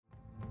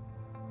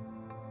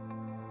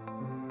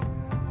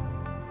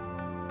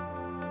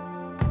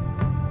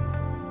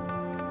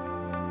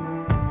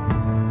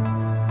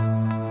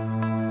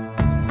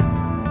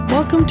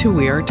Welcome to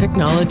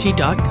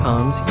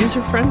WeAreTechnology.com's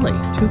User-Friendly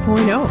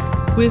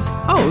 2.0 with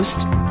host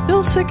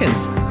Bill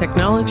Sikkens,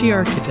 Technology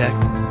Architect.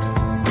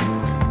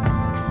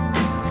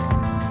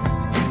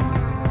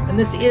 And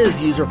this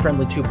is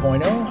User-Friendly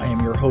 2.0. I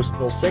am your host,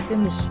 Bill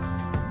Sikkens.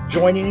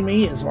 Joining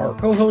me is our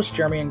co-host,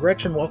 Jeremy and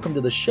Gretchen. Welcome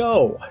to the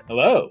show.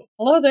 Hello.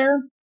 Hello there.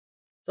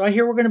 So I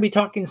hear we're going to be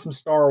talking some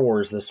Star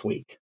Wars this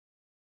week.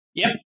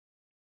 Yep.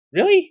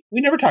 Really?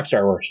 We never talk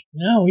Star Wars.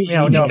 No,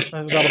 that'll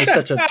be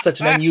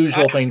such an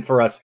unusual thing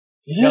for us.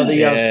 Yeah.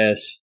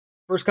 Yes.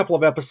 First couple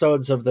of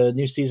episodes of the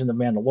new season of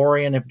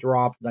Mandalorian have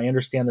dropped, and I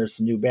understand there's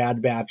some new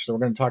Bad Batch, so we're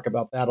going to talk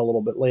about that a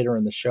little bit later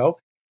in the show,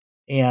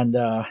 and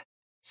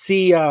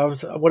see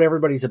what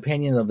everybody's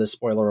opinion of this.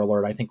 Spoiler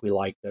alert, I think we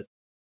liked it.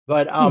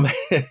 But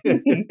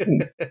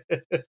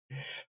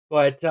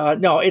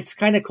no, it's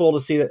kind of cool to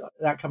see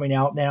that coming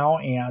out now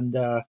and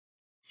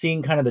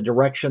seeing kind of the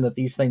direction that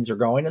these things are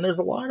going. And there's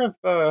a lot of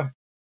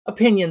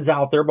opinions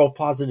out there, both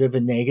positive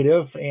and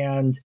negative,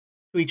 and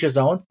to each his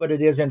own. But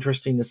it is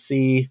interesting to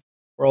see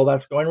where all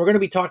that's going. We're going to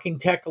be talking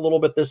tech a little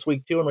bit this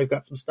week too, and we've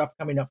got some stuff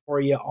coming up for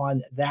you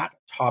on that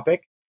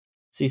topic.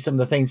 See some of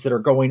the things that are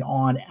going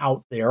on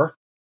out there.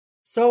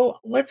 So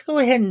let's go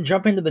ahead and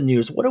jump into the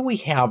news. What do we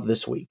have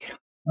this week?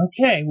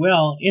 Okay,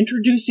 well,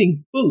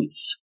 introducing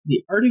Boots,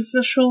 the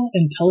artificial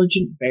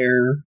intelligent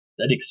bear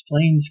that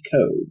explains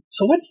code.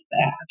 So what's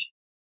that?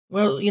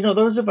 Well,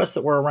 those of us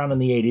that were around in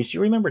the 80s,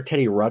 you remember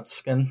Teddy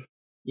Ruxpin?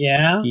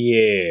 Yeah?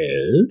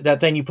 Yeah. That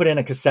thing you put in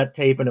a cassette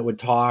tape and it would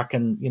talk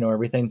and,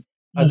 everything.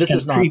 This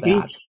is not creepy.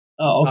 that.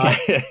 Oh,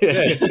 okay.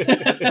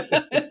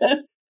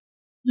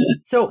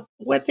 So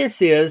what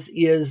this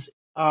is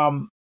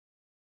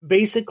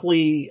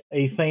basically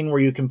a thing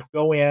where you can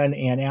go in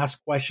and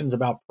ask questions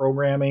about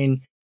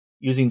programming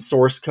using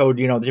source code,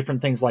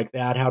 different things like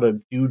that, how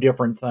to do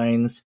different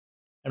things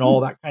and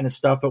all that kind of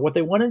stuff. But what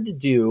they wanted to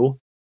do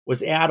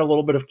was add a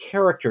little bit of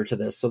character to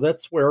this. So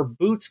that's where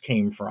Boots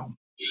came from.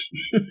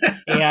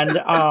 And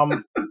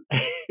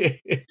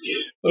he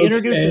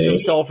introduces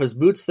himself as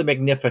Boots the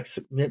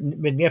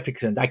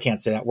Magnificent. I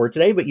can't say that word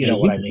today, but you know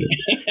what I mean.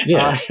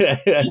 Yes.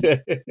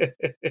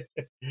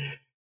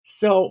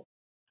 So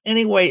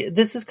anyway,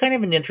 this is kind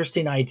of an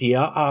interesting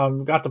idea.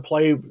 Got to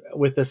play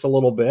with this a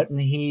little bit, and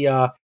he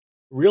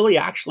really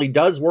actually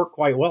does work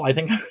quite well. I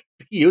think I'll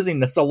be using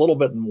this a little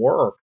bit in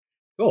work.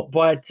 Cool.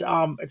 But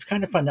it's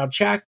kind of fun. Now,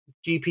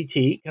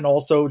 ChatGPT can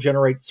also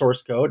generate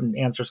source code and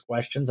answers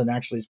questions, and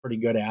actually is pretty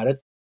good at it.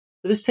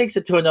 But this takes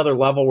it to another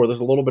level where there's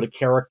a little bit of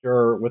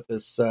character with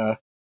this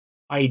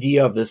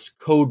idea of this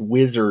code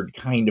wizard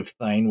kind of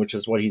thing, which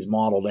is what he's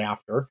modeled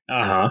after.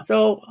 Uh-huh.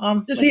 So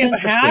does he have a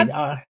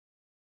hat?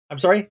 I'm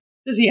sorry?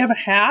 Does he have a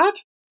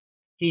hat?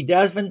 He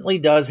definitely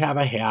does have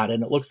a hat,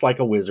 and it looks like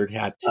a wizard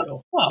hat, too.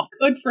 Oh, well,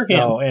 good for him.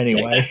 So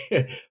anyway,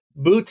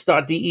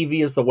 boots.dev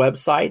is the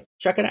website.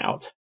 Check it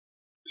out.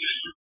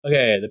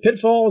 Okay, the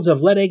pitfalls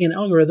of letting an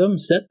algorithm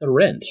set the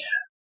rent.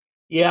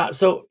 Yeah,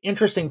 so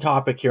interesting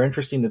topic here.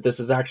 Interesting that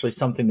this is actually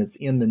something that's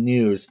in the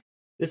news.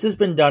 This has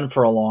been done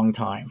for a long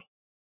time.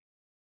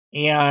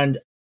 And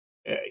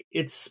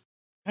it's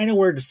kind of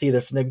weird to see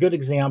this. And a good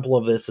example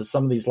of this is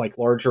some of these like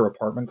larger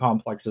apartment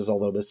complexes,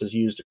 although this is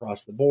used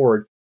across the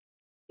board.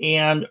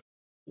 And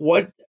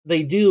what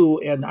they do,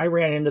 and I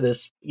ran into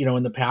this,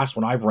 in the past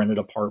when I've rented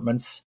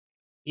apartments,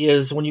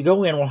 is when you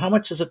go in, well, how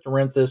much is it to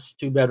rent this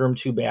 2-bedroom,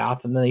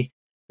 2-bath? And they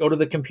go to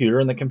the computer,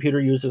 and the computer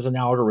uses an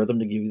algorithm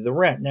to give you the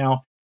rent.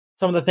 Now,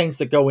 some of the things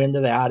that go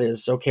into that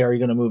is, okay, are you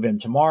going to move in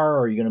tomorrow?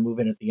 Or are you going to move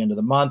in at the end of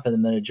the month?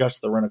 And then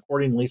adjust the rent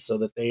accordingly so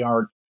that they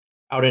aren't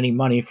out any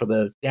money for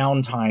the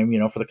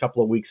downtime, for the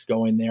couple of weeks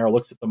going there,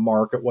 looks at the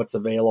market, what's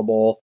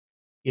available,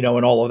 and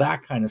all of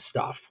that kind of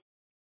stuff.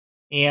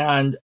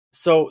 And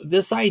so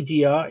this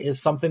idea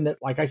is something that,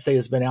 like I say,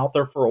 has been out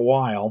there for a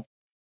while,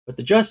 but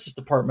the Justice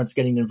Department's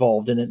getting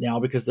involved in it now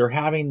because they're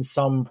having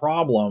some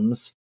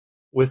problems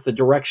with the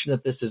direction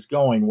that this is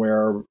going,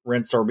 where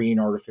rents are being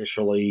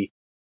artificially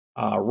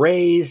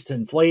raised,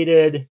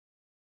 inflated,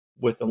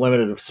 with the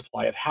limited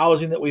supply of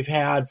housing that we've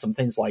had, some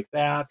things like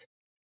that.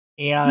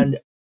 And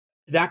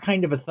that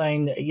kind of a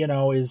thing,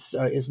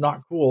 is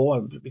not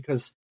cool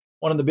because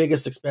one of the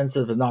biggest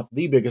expensive, if not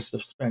the biggest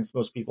expense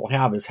most people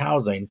have, is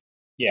housing.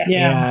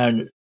 Yeah.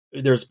 And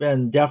there's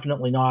been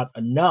definitely not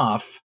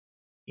enough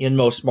in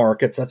most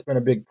markets. That's been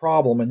a big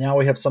problem. And now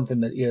we have something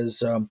that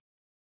is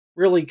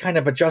really kind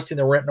of adjusting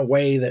the rent in a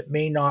way that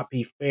may not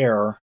be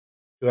fair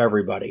to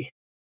everybody.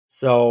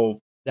 So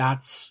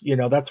that's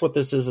what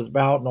this is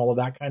about and all of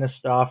that kind of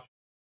stuff.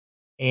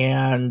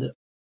 And,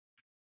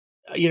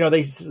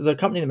 the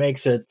company that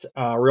makes it,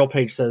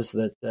 RealPage says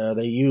that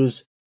they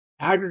use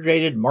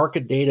aggregated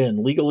market data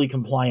in legally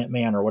compliant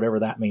manner,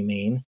 whatever that may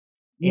mean.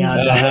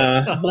 And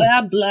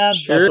blah, blah,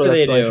 sure, that's where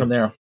that's they going do. from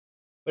there.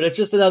 But it's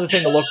just another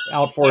thing to look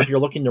out for if you're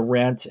looking to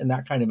rent and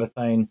that kind of a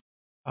thing.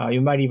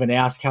 You might even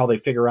ask how they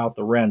figure out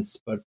the rents,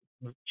 but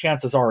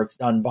chances are it's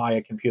done by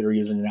a computer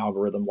using an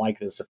algorithm like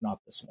this, if not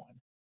this one.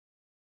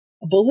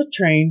 A bullet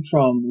train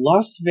from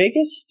Las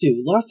Vegas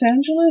to Los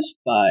Angeles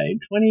by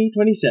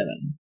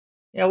 2027.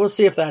 Yeah, we'll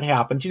see if that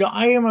happens.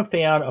 I am a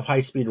fan of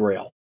high-speed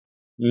rail.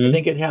 I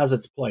think it has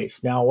its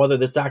place. Now, whether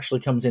this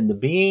actually comes into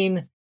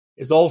being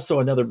is also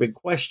another big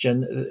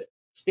question. The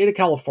state of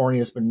California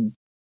has been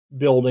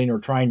building or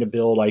trying to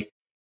build, I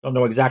don't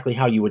know exactly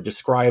how you would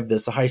describe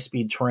this, a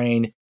high-speed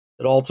train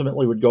that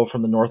ultimately would go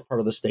from the north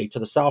part of the state to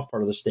the south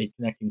part of the state,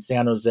 connecting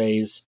San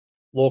Jose's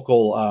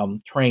local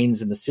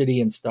trains in the city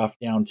and stuff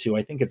down to,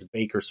 I think it's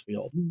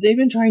Bakersfield. They've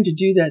been trying to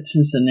do that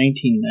since the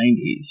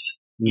 1990s.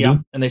 Yeah,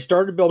 and they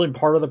started building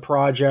part of the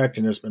project,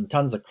 and there's been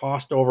tons of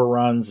cost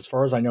overruns. As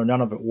far as I know,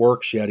 none of it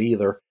works yet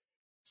either.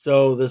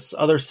 So this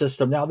other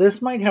system, now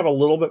this might have a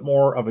little bit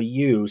more of a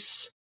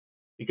use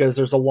because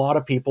there's a lot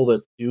of people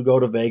that do go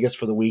to Vegas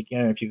for the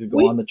weekend. If you could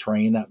go on the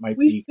train, that might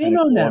be kind of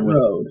cool. We've been on that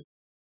road.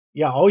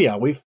 Yeah, oh yeah,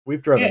 we've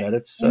driven it.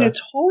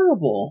 It's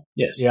horrible.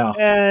 Yes. Yeah.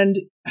 And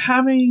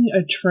having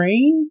a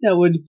train that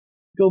would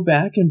go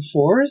back and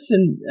forth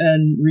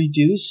and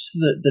reduce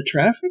the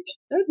traffic,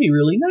 that'd be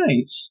really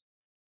nice.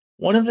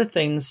 One of the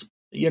things,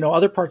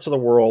 other parts of the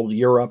world,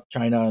 Europe,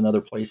 China, and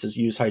other places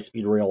use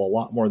high-speed rail a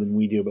lot more than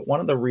we do. But one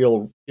of the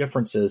real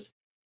differences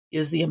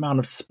is the amount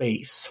of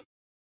space.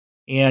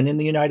 And in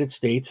the United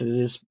States, it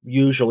is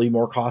usually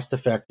more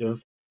cost-effective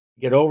to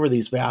get over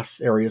these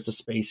vast areas of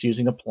space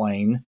using a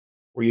plane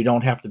where you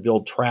don't have to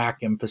build track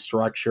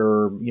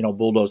infrastructure,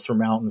 bulldoze through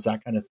mountains,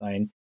 that kind of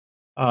thing,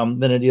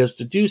 than it is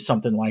to do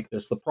something like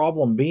this. The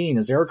problem being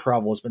is air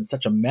travel has been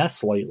such a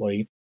mess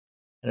lately,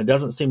 and it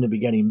doesn't seem to be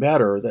getting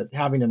better, that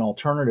having an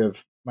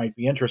alternative might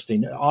be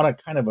interesting. On a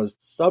kind of a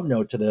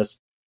sub-note to this,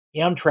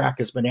 Amtrak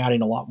has been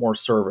adding a lot more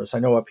service. I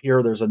know up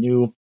here there's a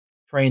new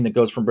train that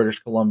goes from British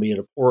Columbia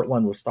to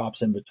Portland with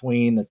stops in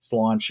between that's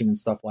launching and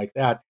stuff like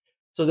that.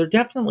 So there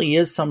definitely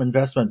is some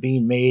investment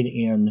being made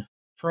in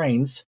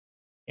trains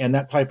and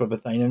that type of a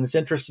thing. And it's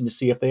interesting to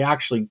see if they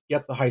actually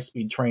get the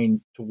high-speed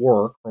train to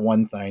work, for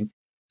one thing.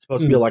 It's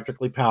supposed to be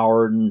electrically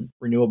powered and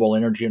renewable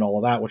energy and all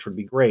of that, which would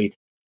be great.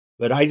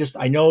 But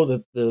I know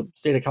that the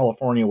state of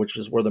California, which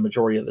is where the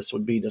majority of this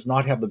would be, does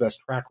not have the best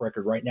track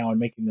record right now in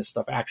making this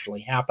stuff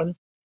actually happen.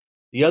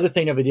 The other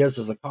thing of it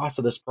is the cost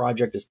of this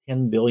project is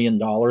 $10 billion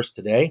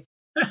today.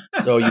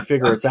 So you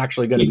figure it's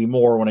actually going to be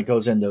more when it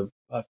goes into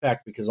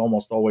effect, because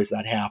almost always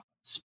that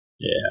happens.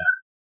 Yeah.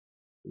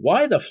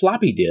 Why the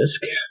floppy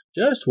disk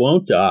just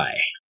won't die.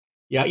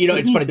 Yeah,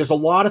 it's funny. There's a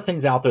lot of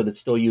things out there that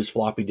still use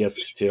floppy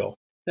disks too.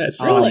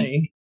 That's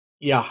really?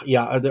 Yeah.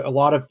 A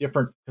lot of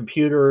different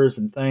computers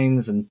and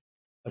things, and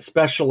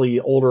especially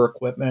older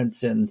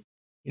equipment. And,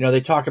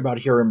 they talk about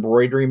here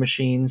embroidery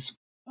machines,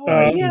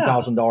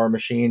 $18,000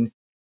 machine,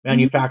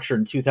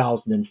 manufactured in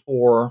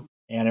 2004,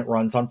 and it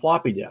runs on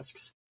floppy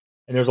disks.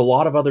 And there's a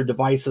lot of other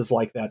devices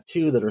like that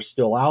too that are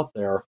still out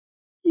there.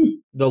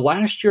 The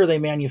last year they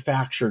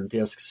manufactured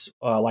disks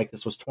like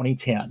this was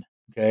 2010.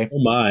 Okay.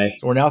 Oh my.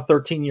 So we're now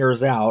 13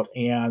 years out,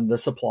 and the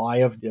supply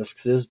of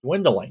disks is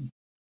dwindling.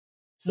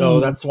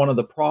 So that's one of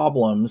the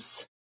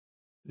problems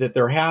that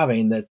they're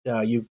having, that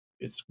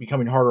it's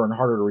becoming harder and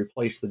harder to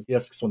replace the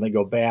disks when they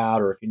go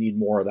bad, or if you need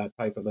more of that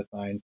type of a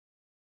thing.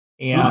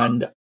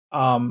 And,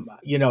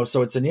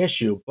 so it's an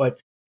issue,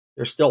 but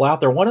they're still out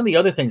there. One of the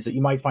other things that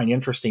you might find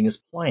interesting is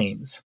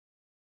planes.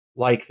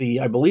 Like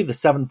I believe the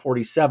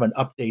 747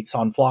 updates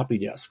on floppy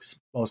disks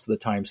most of the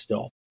time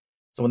still.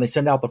 So when they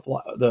send out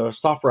the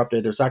software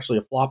update, there's actually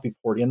a floppy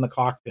port in the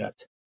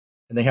cockpit,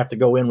 and they have to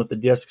go in with the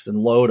disks and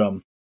load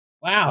them.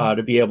 Wow!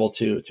 To be able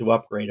to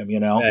upgrade them,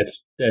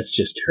 That's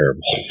just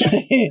terrible.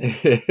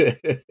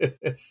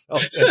 So,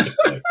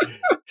 anyway.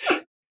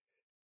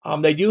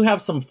 They do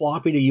have some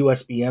floppy to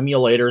USB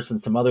emulators and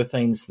some other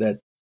things that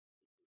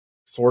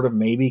sort of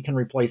maybe can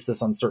replace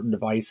this on certain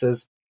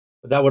devices,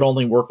 but that would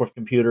only work with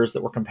computers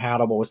that were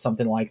compatible with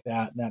something like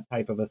that and that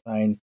type of a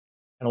thing.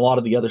 And a lot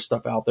of the other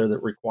stuff out there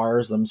that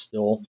requires them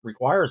still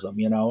requires them,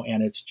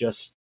 and it's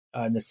just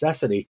a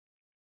necessity.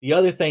 The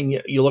other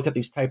thing, you look at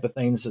these type of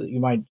things that you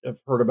might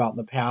have heard about in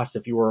the past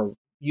if you were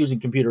using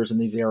computers in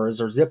these eras,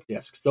 are zip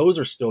disks. Those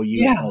are still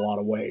used in a lot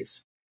of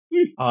ways.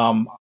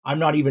 I'm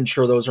not even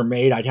sure those are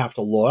made. I'd have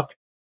to look.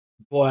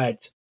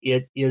 But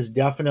it is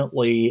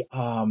definitely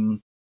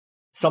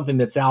something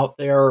that's out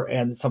there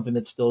and something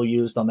that's still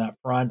used on that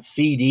front.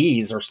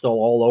 CDs are still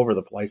all over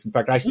the place. In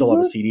fact, I still have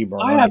a CD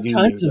burner. I have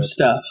tons of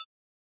stuff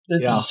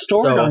that's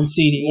stored on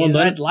CD, and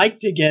I'd like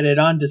to get it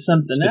onto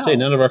something else. Say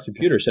none of our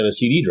computers have a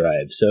CD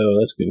drive, so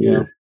that's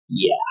good.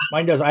 Yeah.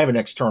 Mine does. I have an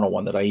external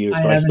one that I use,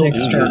 but I still do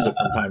use it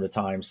from time to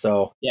time.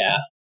 So yeah.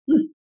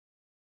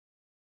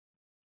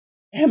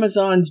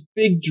 Amazon's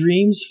big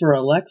dreams for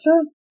Alexa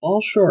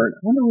all short. I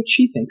wonder what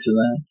she thinks of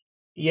that.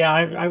 Yeah,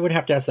 I would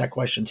have to ask that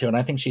question too, and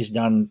I think she's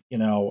done,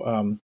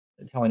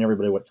 telling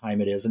everybody what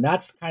time it is, and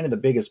that's kind of the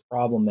biggest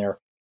problem there.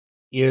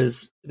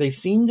 Is they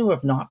seem to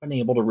have not been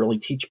able to really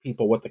teach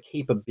people what the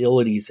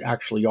capabilities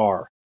actually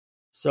are.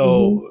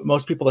 So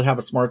most people that have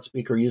a smart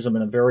speaker use them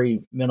in a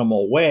very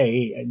minimal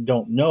way and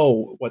don't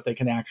know what they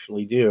can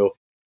actually do.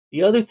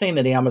 The other thing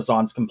that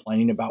Amazon's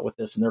complaining about with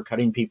this, and they're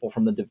cutting people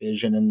from the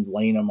division and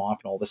laying them off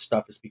and all this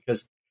stuff, is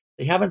because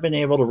they haven't been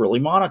able to really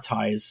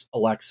monetize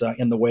Alexa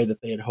in the way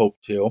that they had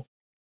hoped to.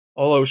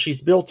 although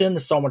she's built into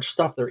so much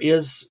stuff, there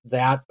is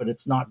that, but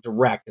it's not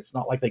direct. It's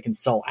not like they can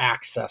sell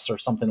access or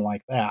something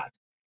like that.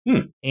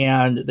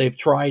 And they've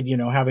tried,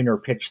 having her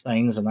pitch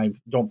things, and I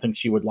don't think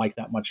she would like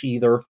that much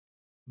either.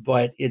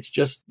 But it's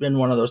just been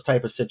one of those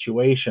type of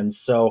situations.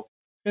 So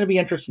it's going to be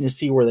interesting to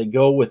see where they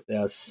go with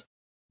this.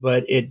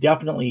 But it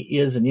definitely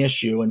is an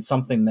issue and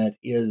something that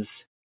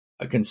is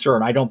a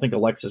concern. I don't think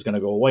Alexa is going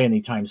to go away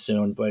anytime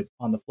soon. But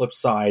on the flip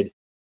side,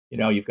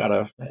 you've got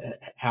to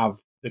have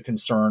the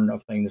concern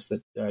of things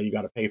that you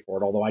got to pay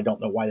for it. Although I don't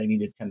know why they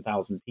needed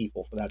 10,000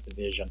 people for that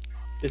division.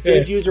 This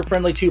is User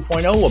Friendly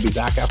 2.0. We'll be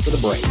back after the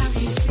break.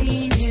 Have you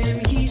seen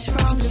him? He's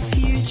from the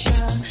future.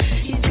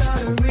 He's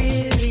got a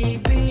really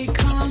big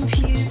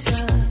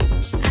computer.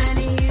 And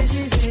he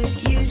uses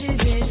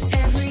it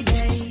every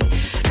day.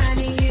 And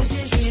he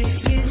uses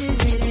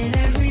it in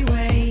every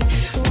way.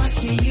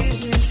 What's he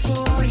use it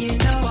for?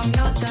 I'm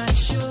not that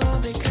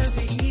sure because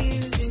it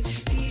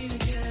uses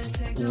future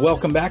technology.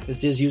 Welcome back.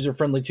 This is User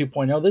Friendly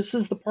 2.0. This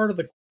is the part of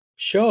the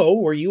show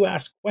where you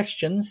ask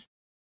questions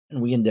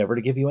and we endeavor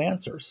to give you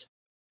answers.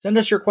 Send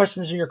us your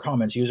questions and your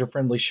comments,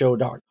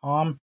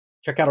 userfriendlyshow.com.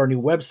 Check out our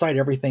new website.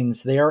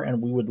 Everything's there,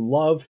 and we would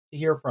love to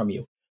hear from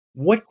you.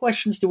 What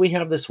questions do we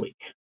have this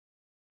week?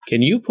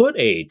 Can you put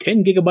a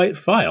 10 gigabyte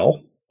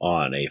file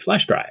on a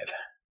flash drive?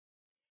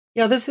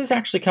 Yeah, this has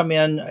actually come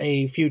in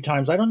a few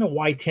times. I don't know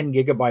why 10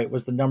 gigabyte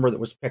was the number that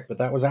was picked, but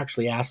that was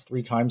actually asked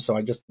 3 times, so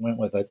I just went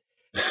with it.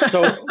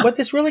 So what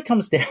this really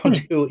comes down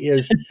to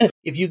is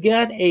if you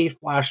get a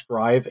flash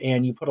drive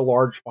and you put a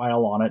large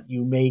file on it,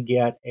 you may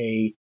get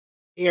a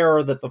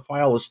error that the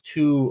file is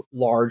too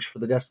large for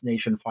the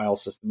destination file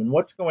system. And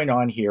what's going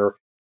on here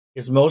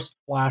is most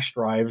flash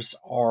drives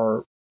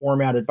are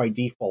formatted by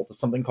default to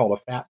something called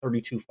a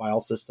FAT32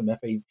 file system,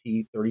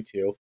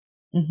 FAT32.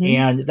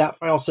 And that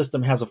file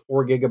system has a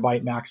 4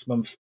 gigabyte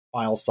maximum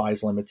file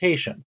size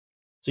limitation.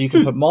 So you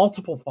can put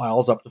multiple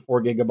files up to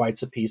 4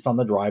 gigabytes a piece on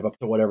the drive, up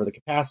to whatever the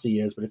capacity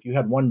is. But if you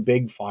had one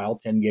big file,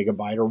 10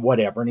 gigabyte or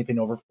whatever, anything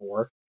over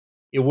 4,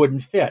 it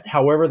wouldn't fit.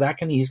 However, that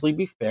can easily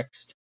be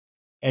fixed.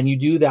 And you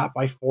do that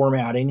by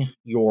formatting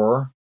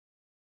your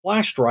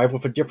flash drive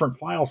with a different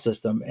file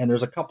system. And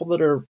there's a couple that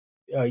are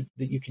that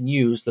you can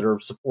use that are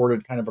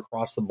supported kind of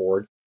across the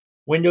board.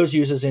 Windows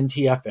uses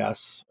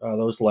NTFS,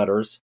 those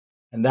letters,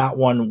 and that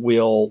one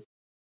will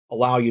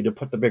allow you to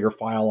put the bigger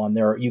file on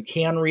there. You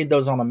can read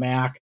those on a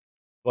Mac,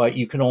 but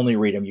you can only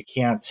read them. You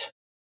can't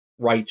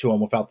write to them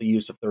without the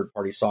use of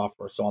third-party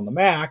software. So on the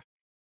Mac,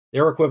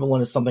 their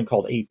equivalent is something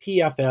called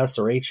APFS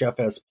or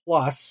HFS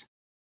Plus.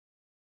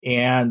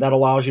 And that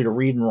allows you to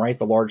read and write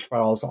the large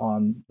files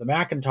on the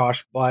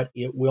Macintosh, but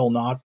it will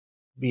not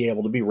be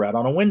able to be read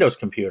on a Windows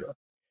computer.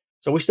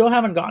 So we still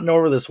haven't gotten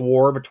over this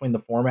war between the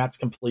formats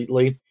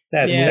completely.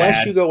 That's unless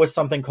sad. you go with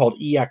something called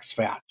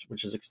exFAT,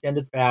 which is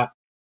extended FAT.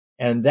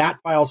 And that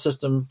file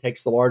system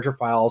takes the larger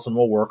files and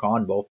will work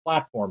on both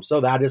platforms.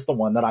 So that is the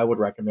one that I would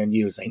recommend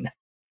using.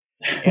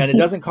 And it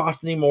doesn't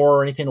cost any more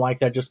or anything like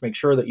that. Just make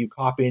sure that you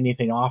copy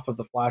anything off of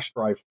the flash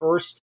drive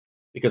first,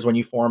 because when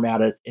you format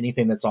it,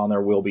 anything that's on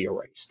there will be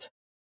erased.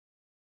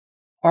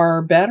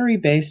 Are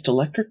battery-based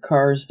electric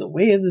cars the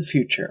way of the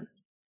future?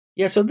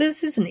 Yeah, so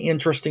this is an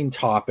interesting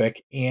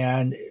topic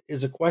and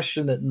is a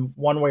question that in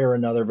one way or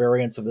another,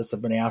 variants of this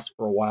have been asked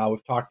for a while.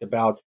 We've talked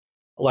about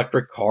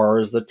electric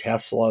cars, the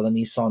Tesla, the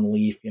Nissan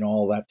Leaf,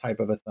 all that type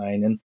of a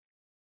thing. And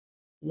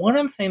one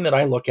of the things that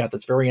I look at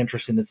that's very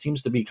interesting that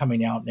seems to be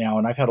coming out now,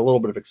 and I've had a little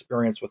bit of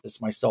experience with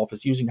this myself,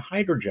 is using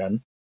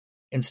hydrogen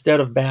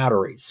instead of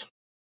batteries.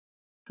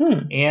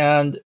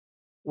 And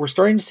we're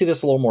starting to see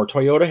this a little more.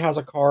 Toyota has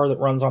a car that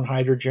runs on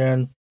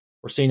hydrogen.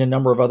 We're seeing a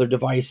number of other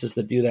devices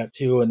that do that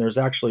too. And there's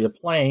actually a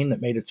plane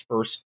that made its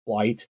first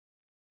flight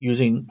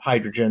using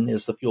hydrogen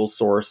as the fuel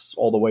source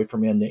all the way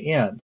from end to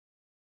end.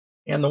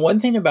 And the one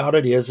thing about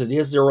it is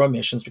zero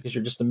emissions because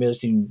you're just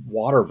emitting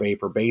water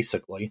vapor,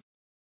 basically.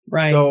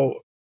 Right.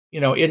 So,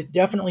 it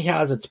definitely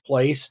has its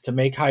place to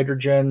make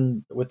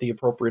hydrogen with the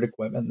appropriate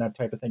equipment and that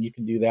type of thing. You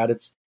can do that.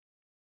 It's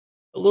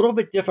a little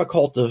bit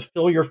difficult to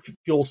fill your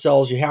fuel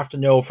cells. You have to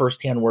know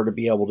firsthand where to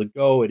be able to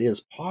go. It is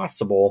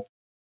possible,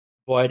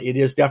 but it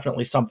is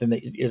definitely something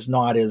that is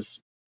not as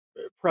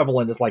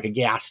prevalent as like a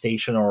gas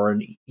station or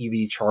an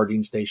EV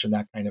charging station,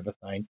 that kind of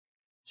a thing.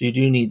 So you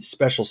do need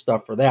special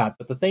stuff for that.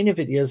 But the thing of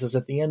it is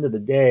at the end of the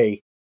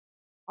day,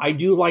 I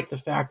do like the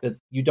fact that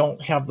you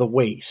don't have the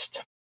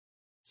waste.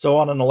 So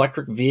on an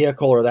electric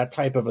vehicle or that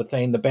type of a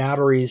thing, the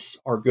batteries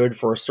are good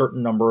for a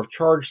certain number of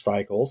charge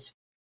cycles.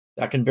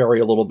 That can vary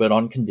a little bit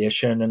on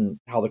condition and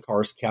how the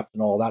car is kept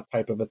and all that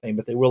type of a thing,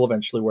 but they will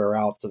eventually wear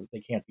out so that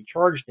they can't be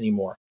charged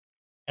anymore.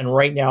 And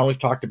right now, we've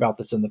talked about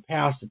this in the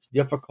past, it's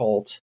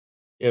difficult,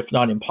 if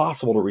not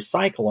impossible, to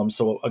recycle them.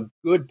 So a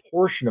good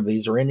portion of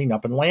these are ending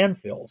up in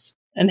landfills.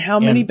 And how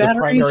many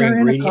batteries are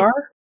in a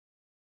car?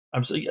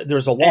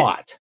 There's a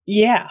lot.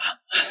 Yeah.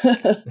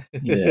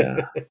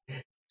 Yeah.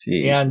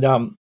 Jeez.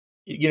 And,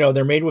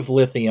 they're made with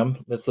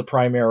lithium. That's the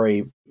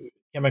primary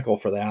chemical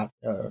for that.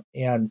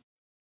 And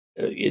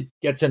it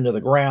gets into the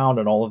ground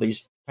and all of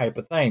these type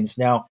of things.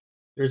 Now,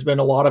 There's been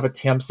a lot of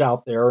attempts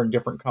out there and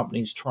different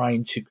companies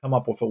trying to come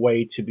up with a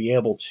way to be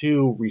able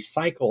to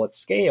recycle at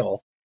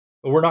scale,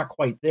 but we're not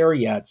quite there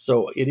yet.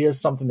 So it is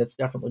something that's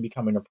definitely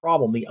becoming a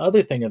problem. The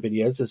other thing of it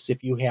is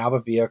if you have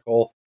a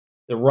vehicle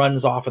that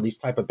runs off of these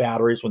type of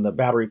batteries, when the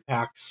battery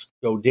packs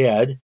go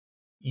dead,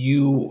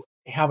 you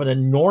have an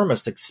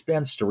enormous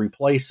expense to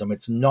replace them.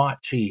 It's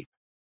not cheap.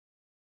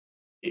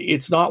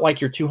 It's not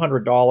like your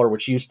 $200,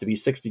 which used to be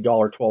 $60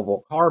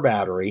 12-volt car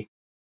battery.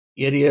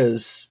 It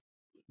is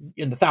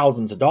in the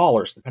thousands of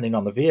dollars, depending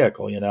on the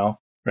vehicle,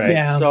 Right.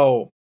 Yeah.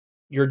 So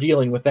you're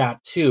dealing with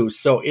that too.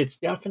 So it's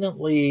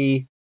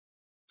definitely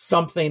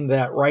something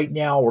that right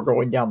now we're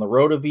going down the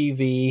road of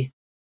EV,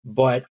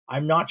 but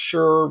I'm not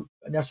sure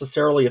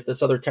necessarily if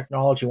this other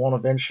technology won't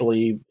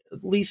eventually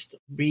at least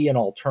be an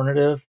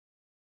alternative.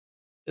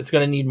 It's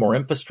going to need more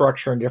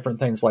infrastructure and different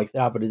things like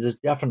that, but it is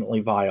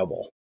definitely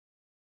viable.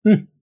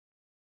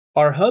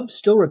 Are hubs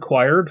still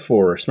required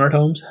for smart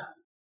homes?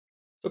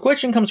 The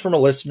question comes from a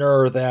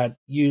listener that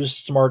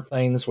used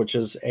SmartThings, which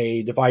is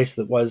a device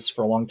that was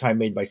for a long time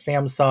made by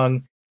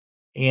Samsung.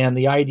 And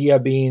the idea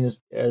being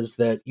is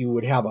that you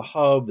would have a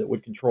hub that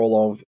would control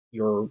all of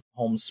your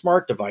home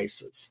smart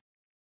devices.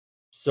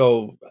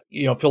 So,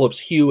 Philips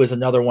Hue is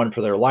another one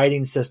for their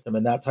lighting system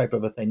and that type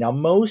of a thing. Now,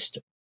 most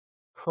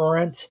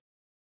current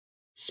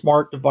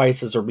smart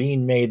devices are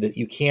being made that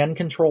you can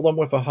control them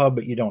with a hub,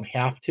 but you don't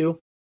have to.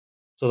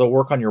 So they'll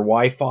work on your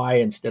Wi-Fi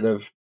instead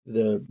of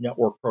the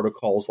network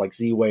protocols like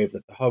Z-Wave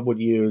that the hub would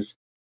use,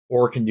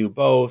 or can do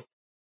both.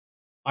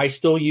 I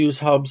still use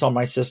hubs on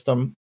my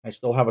system. I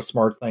still have a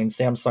SmartThing.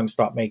 Samsung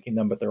stopped making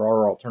them, but there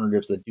are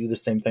alternatives that do the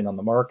same thing on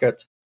the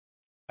market.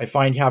 I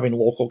find having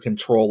local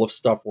control of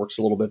stuff works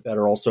a little bit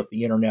better. Also, if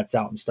the internet's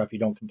out and stuff, you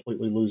don't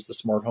completely lose the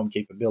smart home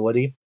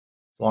capability,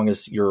 as long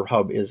as your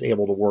hub is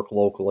able to work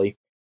locally.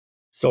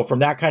 So from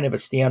that kind of a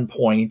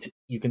standpoint,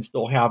 you can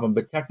still have them.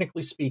 But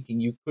technically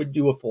speaking, you could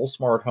do a full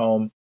smart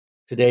home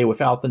today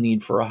without the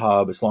need for a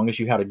hub, as long as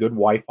you had a good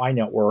Wi-Fi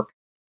network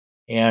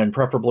and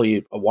preferably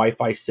a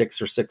Wi-Fi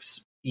 6 or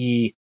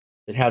 6E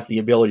that has the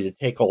ability to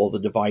take all of the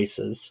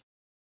devices.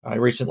 I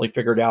recently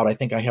figured out, I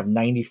think I have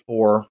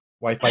 94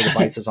 Wi-Fi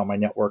devices on my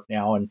network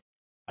now, and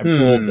I'm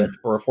told that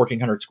for a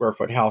 1,400 square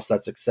foot house,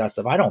 that's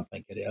excessive. I don't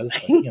think it is,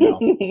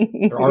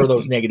 but, there are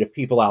those negative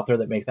people out there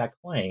that make that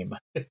claim.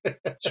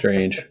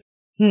 Strange.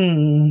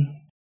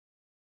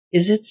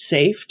 Is it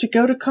safe to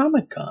go to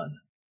Comic-Con?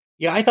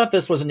 Yeah, I thought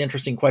this was an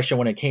interesting question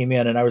when it came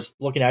in, and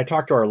I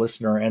talked to our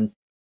listener, and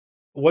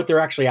what they're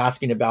actually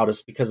asking about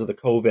is because of the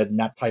COVID and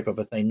that type of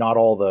a thing, not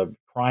all the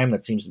crime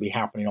that seems to be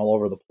happening all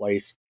over the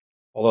place,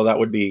 although that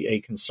would be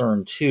a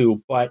concern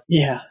too. But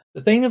yeah,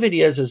 the thing of it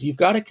is you've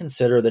got to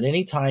consider that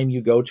anytime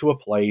you go to a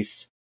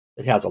place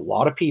that has a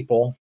lot of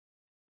people,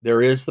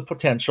 there is the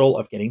potential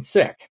of getting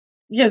sick.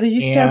 Yeah, they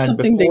used to have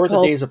something before they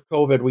called... the days of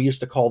COVID, we used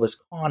to call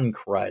this con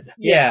crud.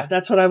 Yeah,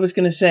 that's what I was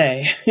going to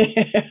say.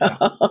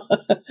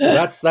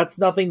 That's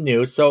nothing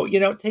new. So,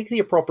 take the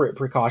appropriate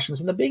precautions.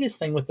 And the biggest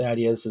thing with that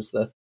is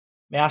the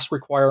mask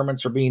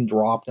requirements are being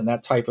dropped, and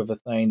that type of a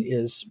thing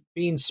is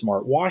being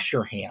smart. Wash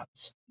your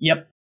hands.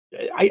 Yep.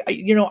 I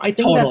think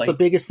Totally. That's the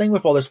biggest thing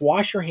with all this.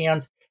 Wash your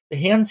hands. The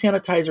hand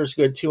sanitizer is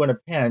good too in a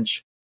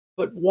pinch,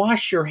 but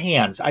wash your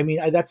hands. I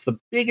mean, that's the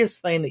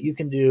biggest thing that you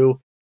can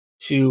do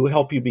to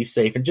help you be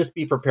safe, and just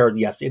be prepared.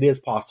 Yes, it is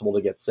possible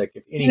to get sick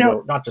if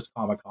anywhere, not just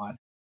Comic-Con.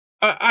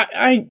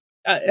 I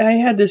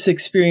had this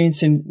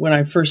experience when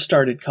I first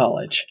started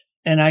college,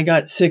 and I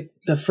got sick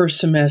the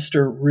first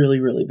semester really,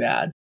 really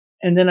bad.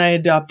 And then I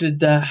adopted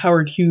the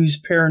Howard Hughes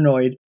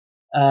paranoid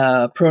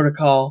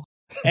protocol,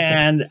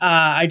 and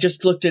I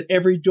just looked at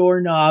every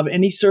doorknob.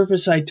 Any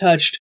surface I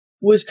touched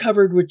was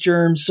covered with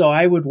germs, so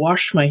I would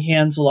wash my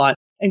hands a lot.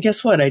 And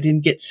guess what? I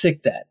didn't get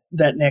sick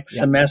that next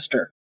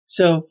semester.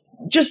 So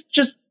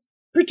just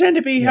pretend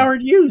to be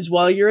Howard Hughes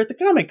while you're at the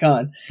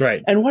Comic-Con.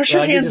 Right. And wash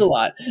your hands a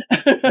lot.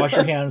 Wash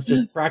your hands,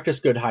 just practice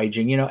good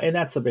hygiene, and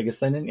that's the biggest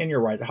thing. And you're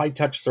right, high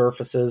touch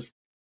surfaces.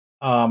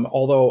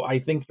 Although I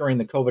think during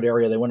the COVID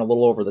area, they went a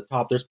little over the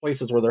top. There's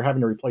places where they're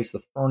having to replace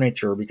the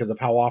furniture because of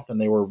how often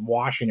they were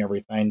washing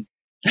everything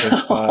with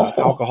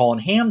alcohol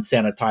and hand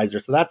sanitizer.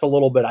 So that's a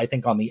little bit, I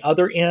think, on the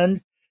other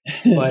end.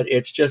 But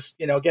it's just,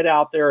 get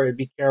out there and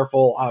be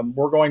careful.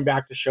 We're going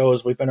back to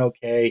shows. We've been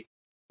okay.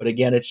 But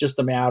again, it's just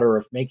a matter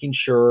of making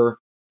sure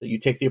that you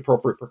take the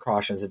appropriate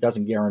precautions. It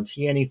doesn't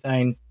guarantee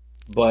anything,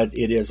 but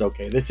it is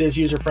okay. This is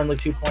User Friendly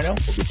 2.0.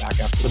 We'll be back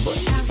after the break.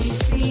 Have you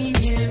seen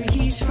him?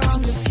 He's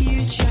from the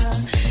future.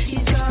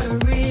 He's got a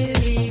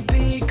really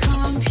big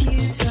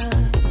computer,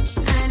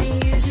 and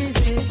he uses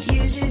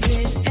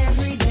it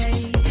every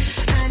day.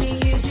 And he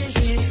uses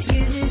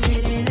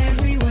it in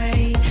every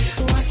way.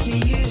 What's he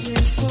use it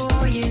for?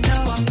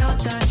 I'm not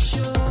that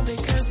sure,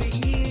 because it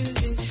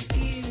uses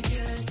future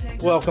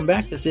technology. Welcome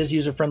back. This is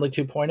User Friendly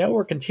 2.0.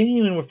 We're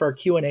continuing with our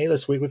Q&A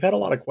this week. We've had a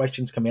lot of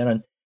questions come in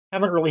and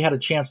haven't really had a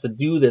chance to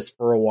do this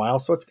for a while,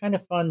 so it's kind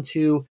of fun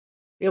to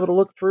be able to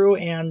look through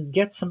and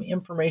get some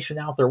information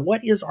out there.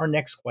 What is our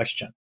next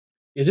question?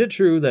 Is it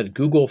true that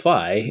Google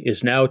Fi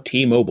is now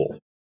T-Mobile?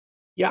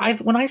 Yeah,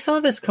 when I saw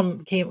this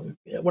come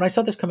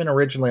in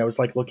originally, I was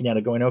like looking at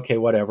it going, okay,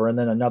 whatever, and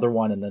then another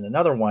one, and then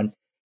another one.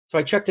 So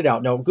I checked it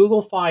out. No,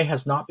 Google Fi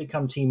has not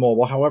become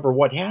T-Mobile. However,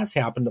 what has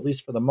happened, at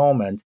least for the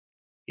moment,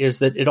 is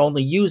that it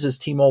only uses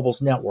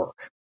T-Mobile's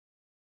network.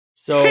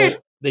 So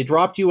they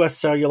dropped US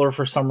Cellular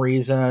for some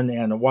reason,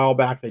 and a while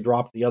back they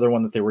dropped the other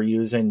one that they were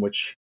using,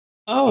 which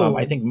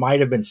I think might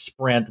have been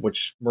Sprint,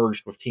 which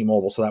merged with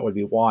T-Mobile, so that would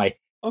be why.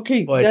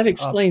 Okay, But, that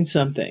explains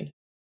something.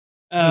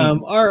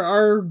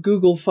 Our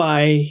Google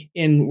Fi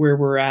in where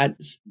we're at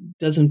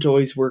doesn't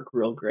always work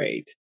real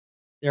great.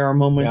 There are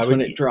moments when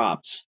it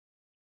drops.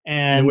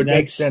 And it would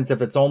make sense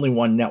if it's only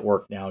one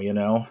network now, you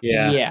know?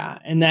 Yeah. Yeah,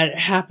 and that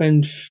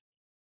happened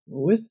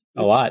with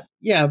A lot.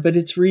 Yeah, but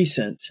it's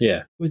recent.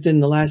 Yeah. Within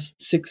the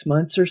last 6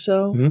 months or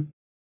so. Mhm.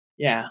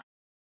 Yeah.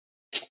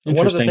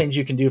 One of the things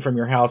you can do from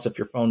your house, if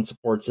your phone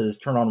supports it, is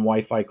turn on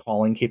Wi-Fi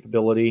calling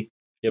capability.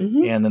 Yep.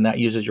 And then that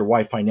uses your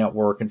Wi-Fi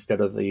network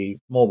instead of the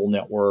mobile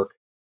network.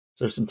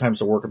 So sometimes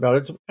to work about it.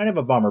 It's kind of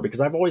a bummer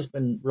because I've always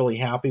been really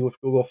happy with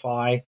Google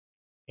Fi.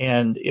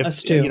 And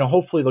Us too.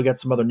 hopefully they'll get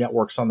some other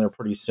networks on there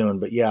pretty soon.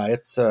 But yeah,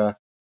 it's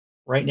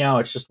right now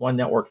it's just one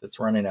network that's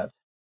running it.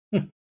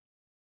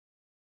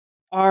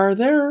 Are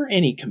there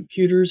any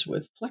computers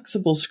with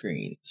flexible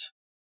screens?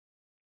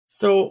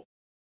 So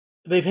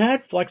they've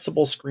had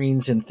flexible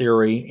screens in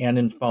theory and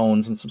in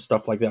phones and some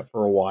stuff like that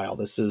for a while.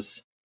 This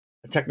is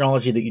a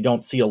technology that you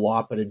don't see a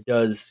lot, but it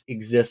does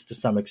exist to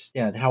some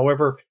extent.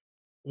 However,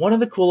 one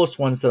of the coolest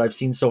ones that I've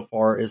seen so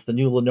far is the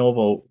new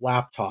Lenovo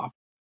laptop.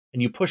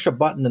 And you push a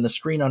button and the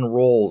screen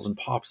unrolls and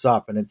pops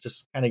up, and it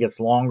just kind of gets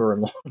longer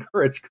and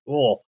longer. It's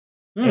cool.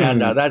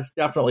 And that's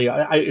definitely,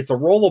 it's a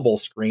rollable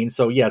screen.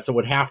 So yes, it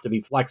would have to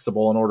be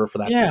flexible in order for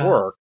that to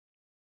work.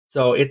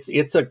 So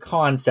it's a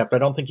concept. I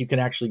don't think you can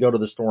actually go to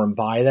the store and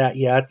buy that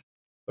yet,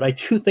 but I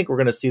do think we're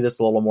going to see this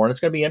a little more. And it's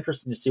going to be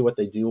interesting to see what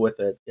they do with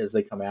it as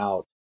they come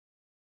out.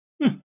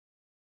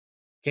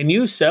 Can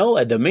you sell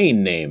a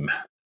domain name?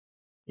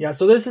 Yeah,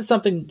 so this is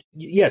something,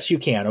 yes, you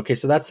can. Okay,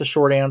 so that's the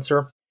short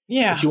answer.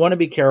 Yeah. But you want to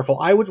be careful.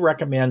 I would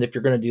recommend, if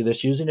you're going to do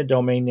this, using a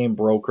domain name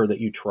broker that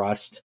you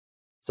trust.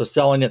 So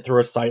selling it through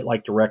a site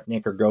like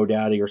DirectNick or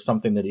GoDaddy or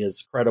something that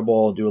is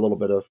credible, do a little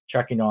bit of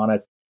checking on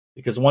it.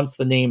 Because once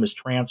the name is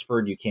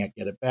transferred, you can't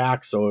get it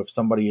back. So if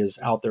somebody is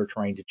out there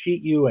trying to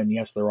cheat you, and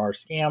yes, there are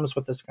scams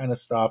with this kind of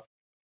stuff,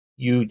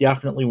 you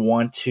definitely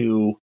want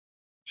to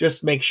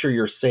just make sure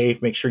you're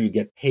safe, make sure you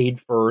get paid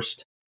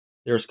first.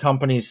 There's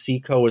companies,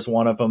 Seco is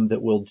one of them,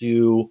 that will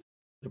do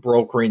the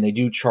brokering. They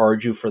do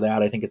charge you for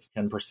that. I think it's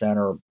 10%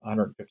 or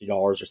 $150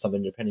 or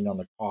something, depending on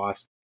the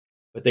cost.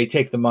 But they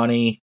take the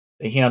money,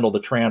 they handle the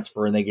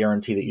transfer, and they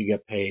guarantee that you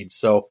get paid.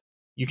 So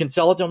you can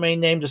sell a domain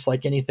name just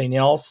like anything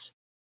else.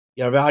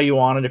 Get a value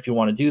on it if you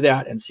want to do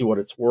that and see what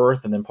it's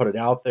worth and then put it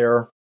out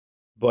there.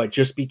 But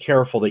just be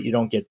careful that you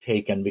don't get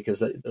taken,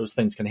 because those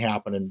things can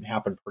happen and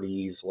happen pretty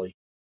easily.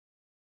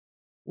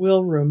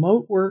 Will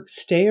remote work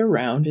stay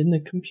around in the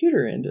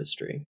computer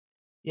industry?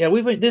 Yeah,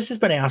 this has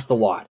been asked a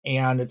lot,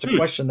 and it's a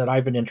question that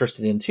I've been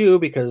interested in too,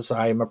 because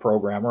I'm a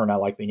programmer and I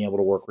like being able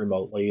to work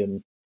remotely,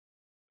 and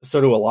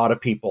so do a lot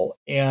of people.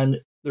 And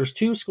there's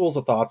two schools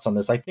of thoughts on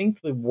this. I think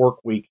the work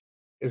week,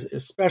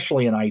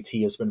 especially in IT,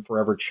 has been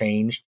forever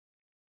changed.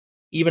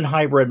 Even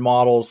hybrid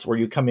models where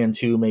you come in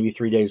maybe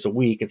 3 days a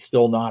week, it's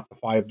still not the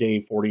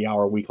 5-day,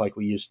 40-hour week like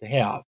we used to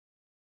have.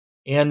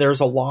 And there's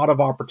a lot of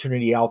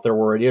opportunity out there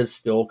where it is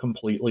still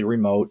completely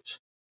remote.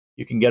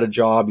 You can get a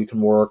job, you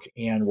can work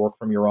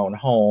from your own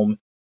home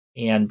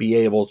and be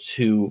able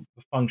to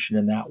function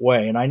in that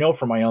way. And I know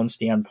from my own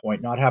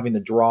standpoint, not having the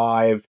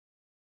drive,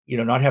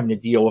 not having to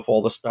deal with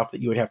all the stuff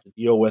that you would have to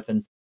deal with.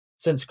 And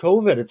since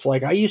COVID, it's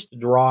like I used to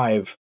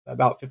drive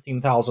about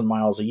 15,000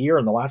 miles a year.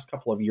 In the last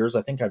couple of years,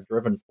 I think I've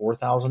driven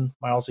 4,000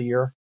 miles a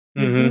year.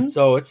 Mm-hmm.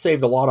 So it's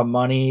saved a lot of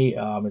money.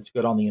 It's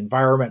good on the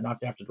environment,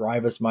 not to have to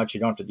drive as much. You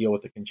don't have to deal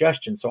with the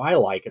congestion. So I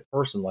like it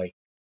personally.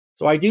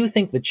 So I do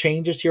think the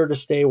change is here to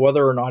stay.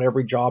 Whether or not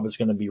every job is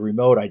going to be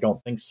remote, I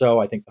don't think so.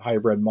 I think the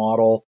hybrid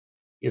model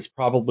is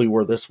probably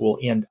where this will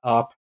end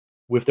up,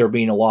 with there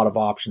being a lot of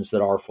options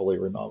that are fully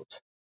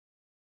remote.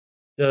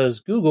 Does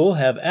Google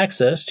have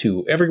access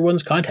to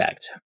everyone's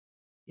contact?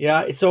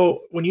 Yeah,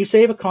 so when you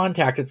save a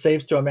contact, it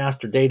saves to a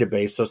master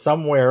database. So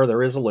somewhere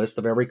there is a list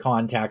of every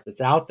contact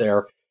that's out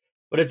there.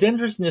 But it's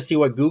interesting to see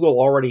what Google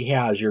already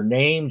has: your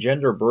name,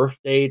 gender, birth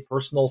date,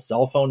 personal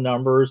cell phone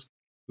numbers,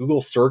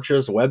 Google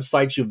searches,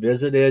 websites you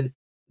visited,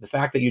 the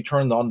fact that you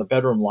turned on the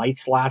bedroom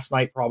lights last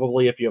night,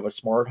 probably if you have a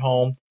smart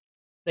home,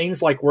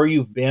 things like where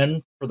you've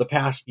been for the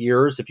past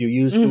years. If you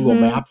use Google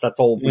Maps, that's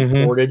all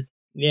recorded.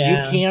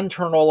 Yeah. You can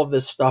turn all of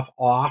this stuff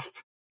off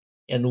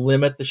and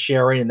limit the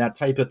sharing and that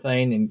type of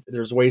thing. And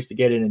there's ways to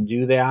get in and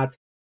do that.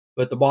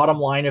 But the bottom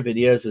line of it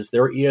is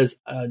there is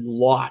a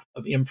lot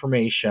of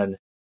information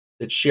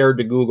that's shared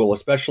to Google,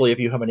 especially if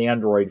you have an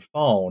Android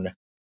phone.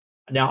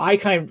 Now, I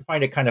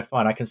find it kind of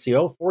fun. I can see,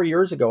 4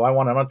 years ago, I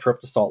went on a trip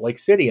to Salt Lake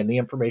City, and the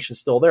information's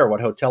still there.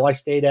 What hotel I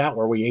stayed at,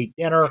 where we ate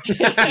dinner,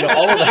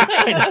 all of that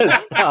kind of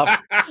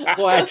stuff.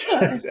 But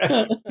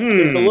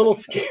it's a little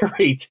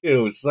scary,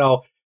 too.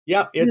 So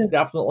Yep, it's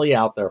definitely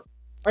out there. All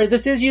right,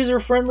 this is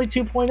User Friendly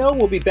 2.0.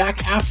 We'll be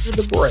back after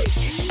the break.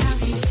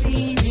 Have you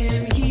seen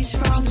him? He's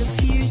from the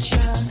future.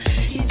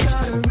 He's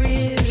got a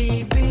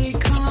really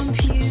big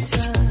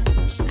computer.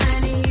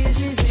 And he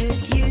uses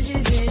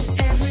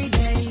it every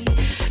day.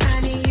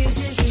 And he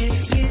uses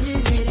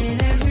it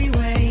in every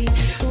way.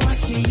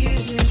 What's he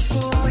use it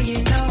for?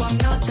 You know I'm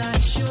not that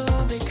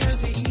sure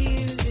because it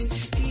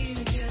uses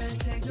future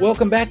technology.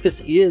 Welcome back.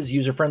 This is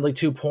User Friendly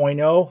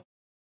 2.0.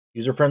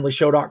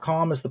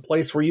 UserFriendlyShow.com is the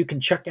place where you can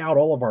check out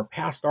all of our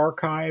past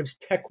archives,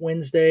 Tech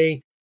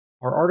Wednesday,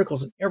 our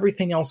articles, and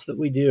everything else that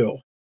we do.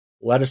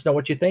 Let us know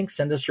what you think.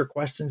 Send us your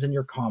questions and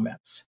your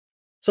comments.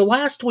 So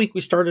last week we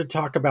started to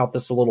talk about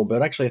this a little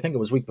bit. Actually, I think it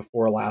was week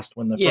before last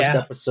when the first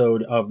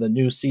episode of the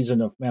new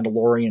season of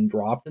Mandalorian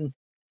dropped. And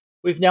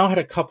we've now had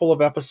a couple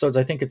of episodes.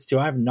 I think it's 2.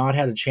 I have not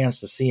had a chance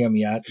to see them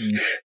yet. And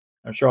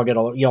I'm sure I'll get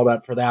yelled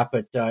at for that,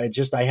 but I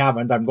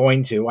haven't. I'm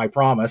going to, I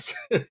promise.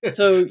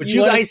 So but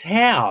you guys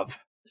have.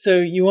 So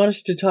you want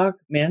us to talk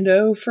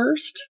Mando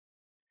first?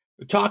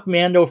 Talk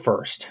Mando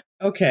first.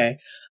 Okay.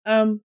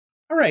 All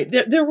right.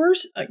 There were,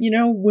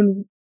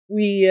 when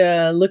we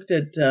looked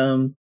at,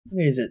 what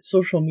is it,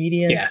 social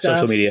media and stuff?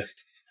 Social media.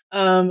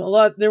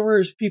 There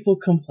was people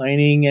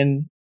complaining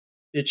and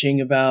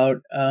bitching about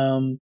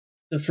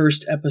the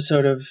first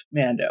episode of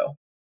Mando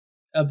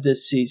of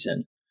this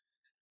season.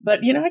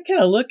 But, I kind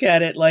of look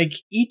at it like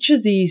each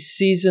of these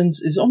seasons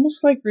is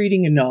almost like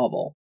reading a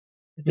novel.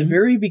 At the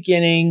very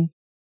beginning,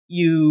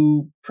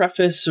 you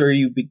preface or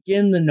you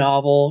begin the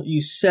novel,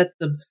 you set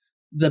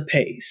the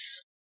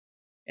pace.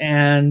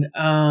 And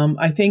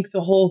I think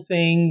the whole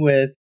thing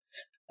with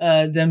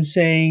them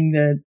saying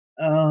that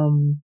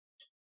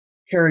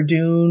Cara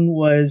Dune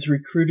was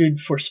recruited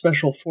for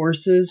special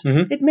forces,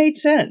 it made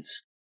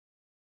sense.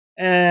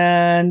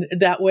 And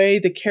that way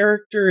the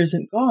character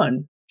isn't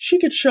gone. She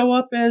could show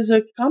up as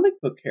a comic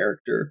book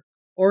character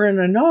or in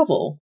a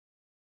novel.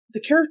 The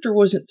character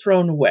wasn't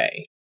thrown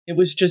away. It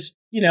was just,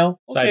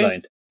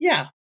 sidelined.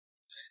 Yeah.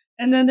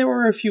 And then there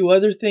were a few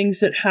other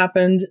things that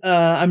happened.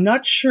 I'm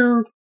not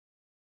sure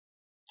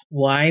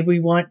why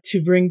we want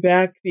to bring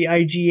back the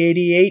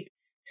IG-88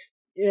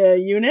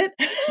 unit.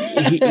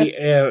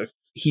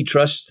 He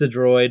trusts the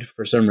droid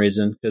for some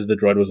reason because the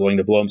droid was willing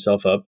to blow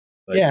himself up.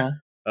 But,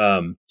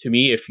 to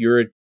me, if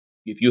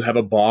you have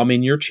a bomb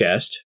in your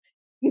chest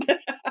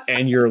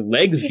and your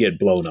legs get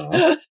blown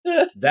off,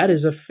 that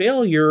is a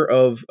failure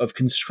of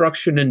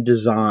construction and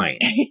design.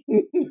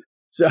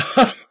 So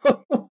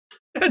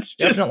that's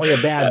definitely a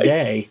bad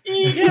day.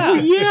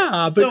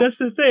 But that's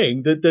the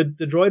thing. The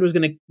droid was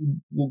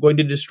going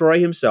to destroy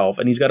himself,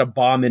 and he's got a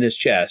bomb in his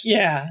chest.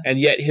 Yeah, and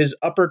yet his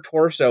upper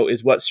torso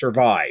is what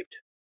survived.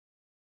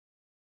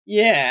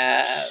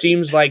 Yeah,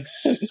 seems like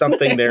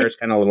something there is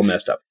kind of a little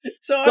messed up.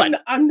 So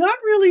I'm not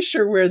really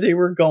sure where they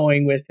were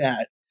going with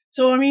that.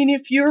 So I mean,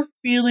 if you're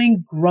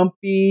feeling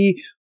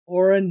grumpy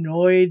or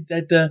annoyed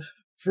that the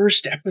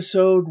first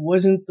episode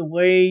wasn't the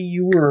way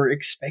you were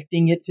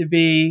expecting it to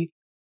be,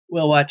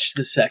 well, watch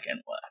the second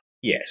one.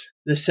 Yes.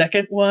 The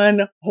second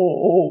one,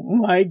 oh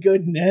my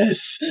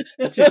goodness.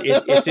 It's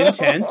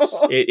intense.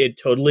 It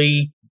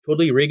totally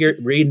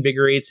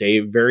reinvigorates a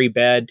very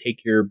bad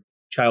take your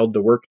child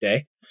to work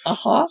day.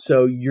 Uh-huh.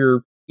 So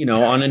you're,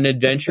 on an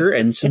adventure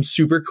and some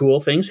super cool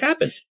things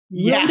happen.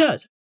 Yeah. It really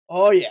does.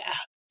 Oh, yeah.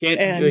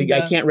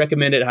 I can't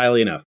recommend it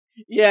highly enough.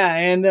 Yeah,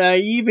 and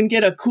you even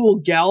get a cool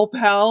gal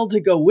pal to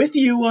go with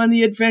you on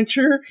the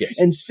adventure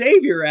and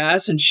save your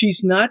ass, and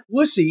she's not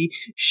wussy.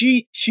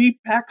 She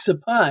packs a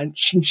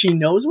punch, and she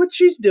knows what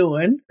she's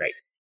doing. Right.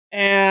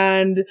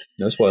 And...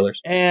 no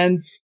spoilers. And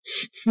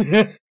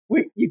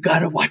you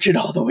gotta watch it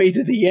all the way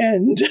to the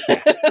end.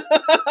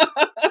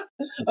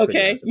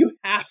 Okay, awesome. You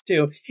have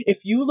to.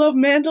 If you love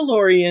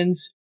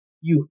Mandalorians,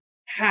 you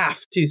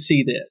have to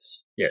see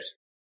this. Yes.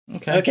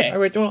 Okay. All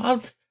right,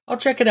 well, I'll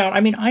check it out.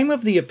 I mean, I'm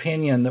of the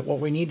opinion that what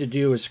we need to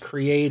do is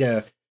create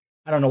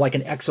like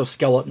an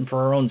exoskeleton for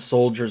our own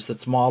soldiers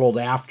that's modeled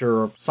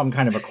after some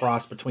kind of a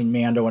cross between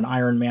Mando and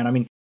Iron Man. I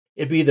mean,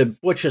 it'd be the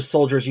butchest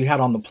soldiers you had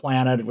on the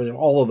planet with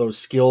all of those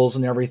skills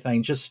and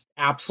everything. Just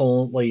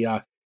absolutely,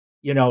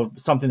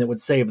 something that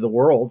would save the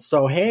world.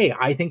 So, hey,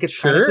 I think it's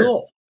kind of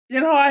cool.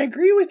 I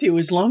agree with you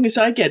as long as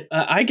I get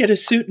a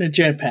suit and a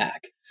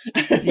jetpack.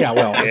 Yeah,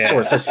 well, of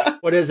course.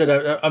 What is it?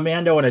 A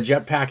Mando and a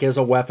jetpack is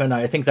a weapon.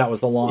 I think that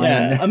was the line.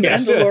 Yeah, a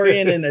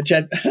Mandalorian and a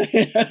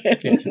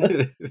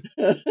jetpack.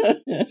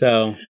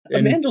 So a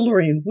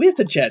Mandalorian with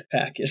a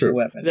jetpack is a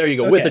weapon. There you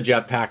go, with a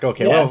jetpack.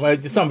 Okay, yes. Well,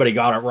 somebody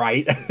got it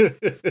right.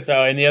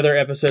 So, and the other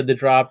episode that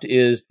dropped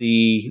is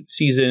the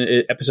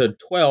season episode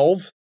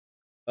 12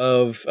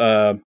 of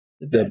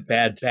the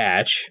Bad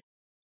Batch,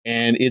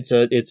 and it's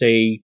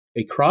a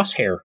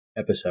Crosshair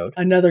episode.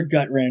 Another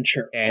gut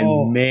wrencher.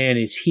 And man,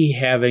 is he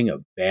having a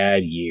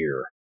bad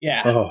year.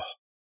 Yeah. Oh,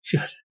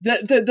 just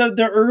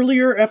the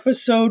earlier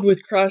episode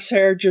with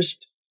Crosshair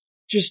just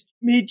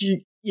made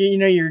you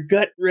your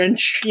gut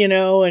wrench,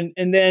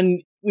 and then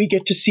we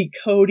get to see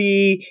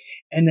Cody,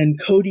 and then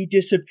Cody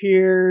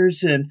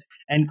disappears and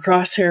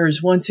Crosshair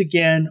is once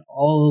again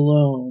all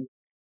alone.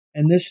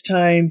 And this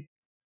time,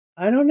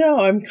 I don't know.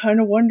 I'm kind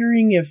of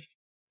wondering if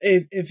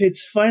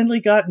it's finally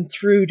gotten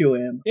through to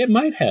him. It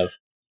might have.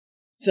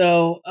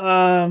 So,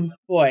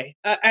 boy,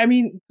 I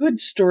mean, good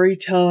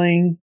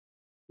storytelling,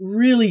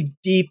 really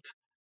deep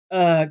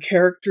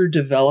character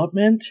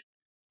development,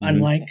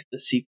 unlike the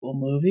sequel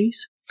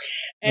movies.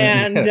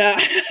 And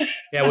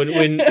yeah,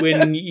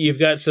 when you've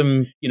got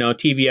some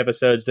TV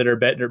episodes that are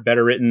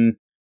better written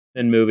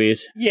than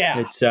movies,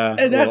 it's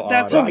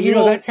that's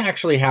that's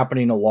actually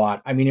happening a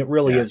lot. I mean, it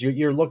really is.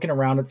 You're looking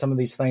around at some of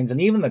these things,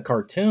 and even the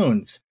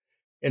cartoons,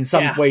 in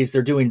some ways,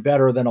 they're doing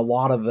better than a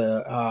lot of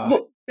the.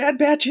 Well, Bad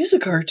Batch is a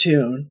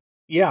cartoon.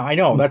 Yeah, I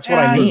know. That's what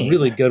I mean. A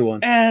really good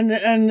one. And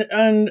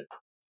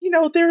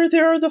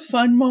there are the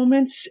fun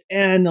moments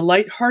and the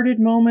lighthearted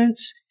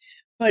moments,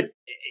 but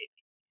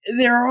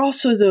there are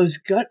also those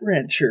gut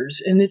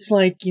wrenchers, and it's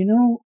like,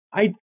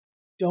 I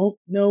don't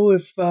know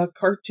if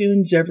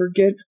cartoons ever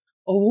get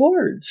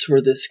awards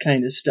for this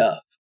kind of stuff.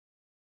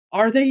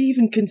 Are they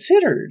even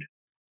considered?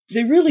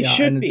 They really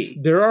should be.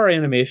 There are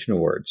animation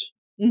awards.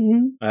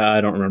 Mm-hmm.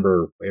 I don't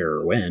remember where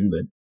or when,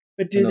 but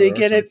do they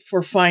get it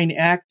for fine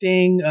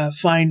acting,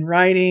 fine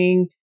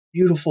writing,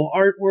 beautiful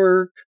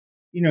artwork?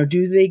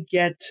 Do they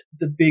get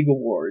the big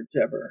awards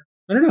ever?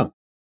 I don't know.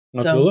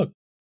 Let's go look.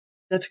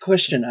 That's a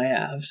question I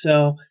have.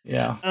 So,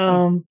 yeah.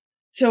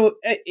 So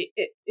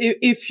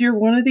if you're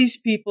one of these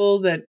people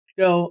that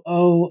go,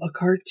 oh, a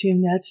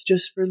cartoon, that's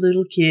just for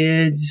little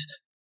kids.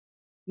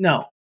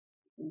 No,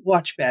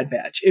 watch Bad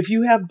Batch. If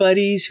you have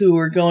buddies who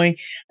are going,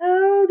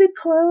 oh, the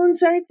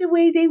clones aren't the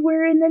way they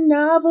were in the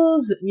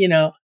novels,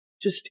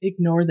 just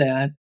ignore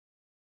that.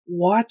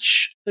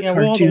 Watch the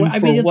cartoon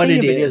for what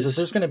it is.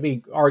 There's going to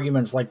be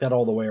arguments like that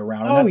all the way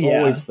around. And that's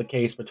always the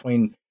case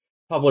between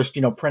published,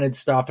 printed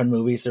stuff and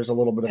movies. There's a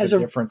little bit of a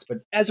difference. But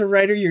as a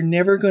writer, you're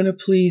never going to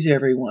please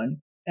everyone.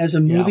 As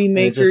a movie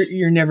maker,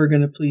 you're never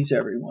going to please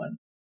everyone.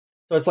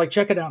 So it's like,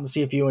 check it out and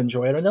see if you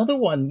enjoy it. Another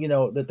one,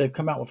 that they've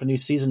come out with a new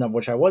season of,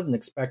 which I wasn't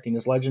expecting,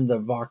 is Legend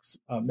of Vox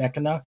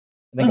Machina.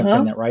 I think I'm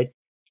saying that right.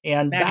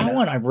 And that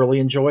one I've really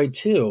enjoyed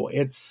too.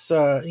 It's,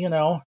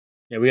 yeah,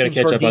 we got to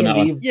catch up on that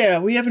one. Yeah,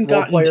 we haven't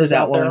gotten to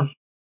that one.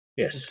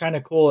 Yes. It's kind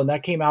of cool. And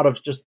that came out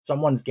of just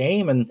someone's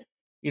game and,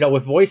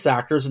 with voice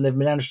actors, and they've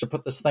managed to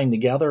put this thing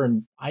together.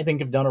 And I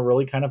think have done a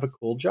really kind of a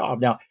cool job.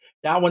 Now,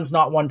 that one's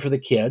not one for the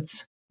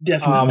kids.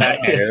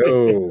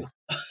 Definitely.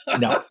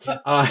 No.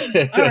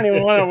 I don't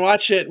even want to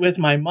watch it with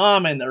my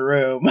mom in the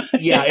room.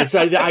 Yeah, it's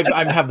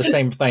I have the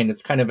same thing.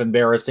 It's kind of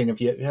embarrassing if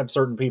you have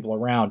certain people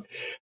around,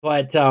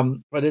 but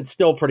it's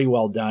still pretty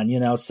well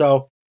done,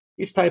 So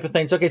these type of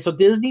things. Okay, so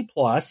Disney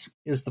Plus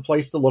is the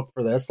place to look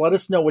for this. Let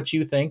us know what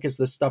you think as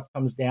this stuff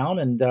comes down,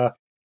 and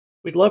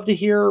we'd love to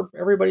hear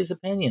everybody's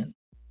opinion.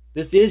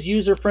 This is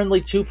User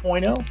Friendly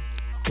 2.0.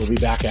 We'll be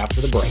back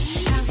after the break.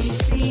 Have you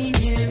seen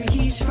him?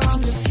 He's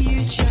from the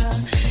future.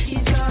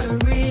 He's got a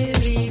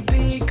really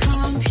big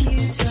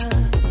computer,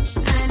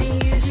 and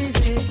he uses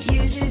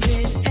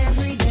it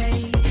every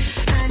day,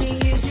 and he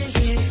uses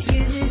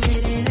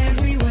it in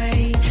every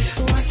way.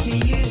 What's he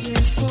use it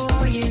for?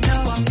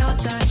 I'm not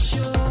that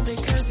sure,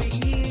 because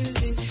it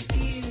uses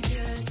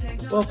future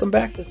technology. Welcome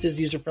back. This is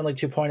User Friendly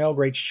 2.0.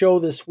 Great show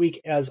this week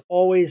as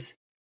always.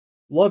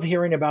 Love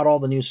hearing about all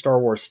the new Star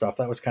Wars stuff.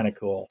 That was kind of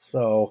cool.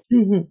 So,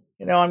 I'm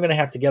going to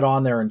have to get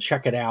on there and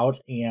check it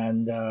out,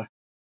 and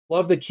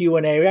love the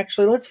Q&A.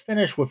 Actually, let's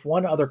finish with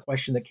one other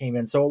question that came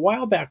in. So a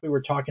while back, we were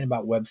talking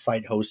about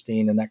website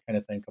hosting and that kind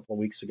of thing a couple of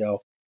weeks ago.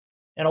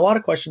 And a lot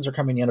of questions are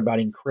coming in about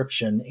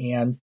encryption.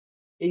 And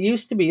it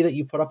used to be that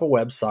you put up a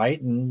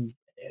website and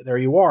there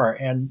you are.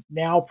 And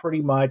now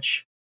pretty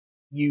much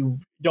you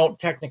don't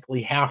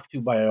technically have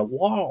to by a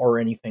law or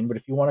anything. But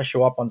if you want to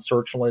show up on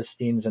search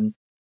listings and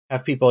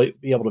have people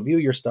be able to view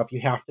your stuff,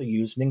 you have to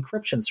use an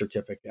encryption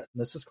certificate.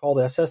 And this is called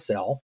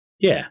SSL.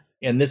 Yeah.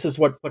 And this is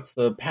what puts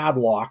the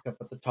padlock up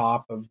at the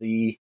top of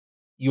the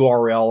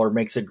URL or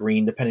makes it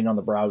green, depending on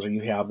the browser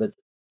you have, that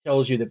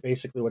tells you that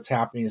basically what's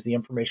happening is the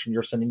information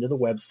you're sending to the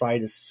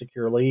website is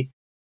securely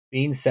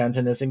being sent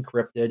and is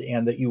encrypted,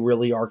 and that you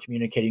really are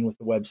communicating with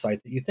the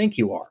website that you think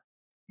you are.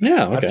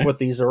 Yeah. Okay. That's what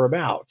these are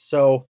about.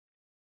 So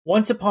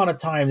once upon a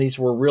time, these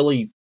were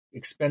really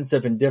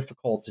expensive and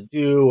difficult to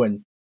do,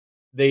 and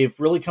they've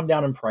really come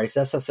down in price.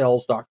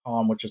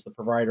 SSLs.com, which is the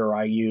provider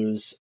I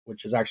use,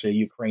 which is actually a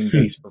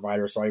Ukraine-based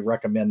provider, so I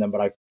recommend them,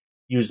 but I've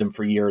used them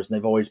for years, and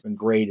they've always been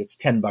great. It's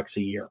 $10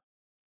 a year.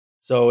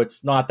 So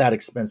it's not that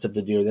expensive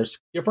to do. There's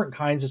different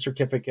kinds of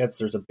certificates.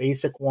 There's a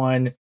basic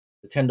one,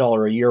 the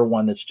 $10 a year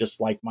one that's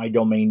just like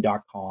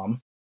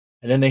mydomain.com.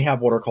 And then they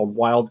have what are called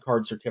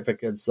wildcard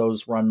certificates.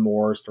 Those run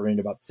more, starting at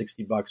about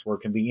 $60, where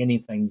it can be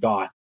anything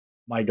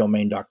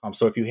 .mydomain.com.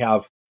 So if you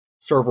have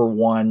server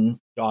one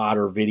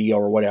or video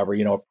or whatever,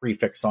 a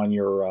prefix on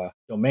your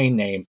domain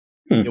name,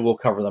 it will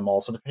cover them all.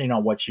 So depending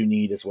on what you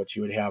need is what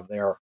you would have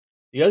there.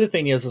 The other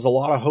thing is a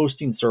lot of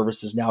hosting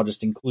services now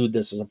just include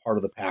this as a part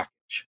of the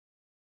package.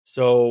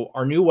 So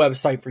our new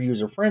website for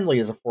User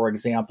Friendly for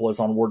example, is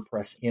on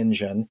WordPress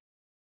Engine.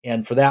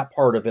 And for that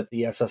part of it,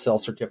 the SSL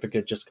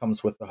certificate just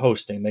comes with the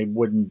hosting. They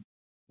wouldn't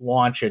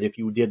launch it if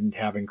you didn't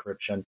have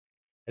encryption.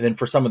 And then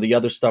for some of the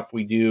other stuff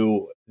we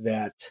do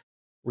that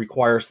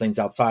requires things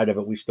outside of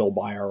it, we still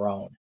buy our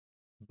own.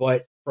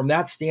 But from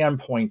that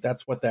standpoint,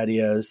 that's what that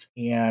is.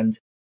 And,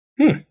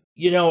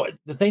 you know,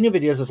 the thing of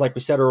it is like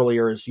we said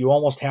earlier, is you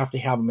almost have to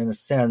have them in a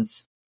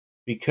sense,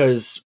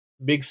 because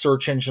big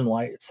search engine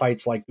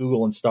sites like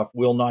Google and stuff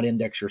will not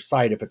index your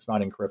site if it's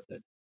not encrypted.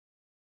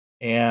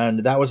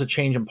 And that was a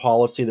change in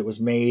policy that was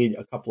made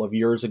a couple of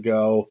years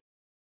ago,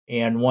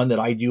 and one that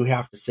I do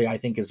have to say I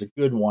think is a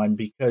good one,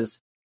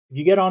 because if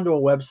you get onto a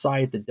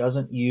website that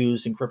doesn't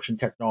use encryption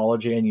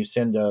technology and you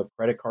send a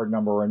credit card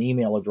number or an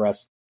email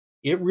address,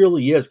 it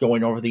really is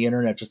going over the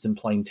internet just in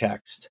plain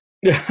text.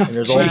 And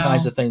there's all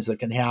kinds of things that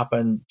can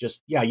happen.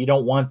 Just, you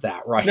don't want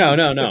that, right?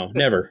 No,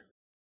 never.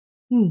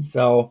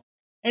 So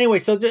anyway,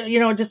 so, you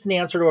know, just an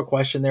answer to a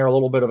question there, a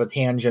little bit of a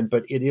tangent,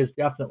 but it is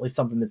definitely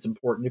something that's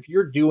important. If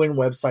you're doing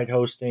website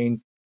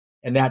hosting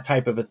and that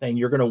type of a thing,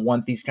 you're going to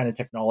want these kind of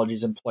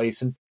technologies in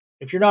place. And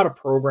if you're not a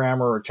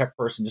programmer or a tech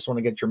person, just want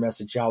to get your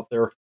message out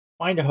there,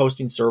 find a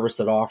hosting service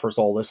that offers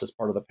all this as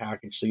part of the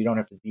package so you don't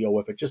have to deal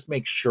with it. Just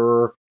make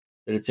sure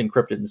that it's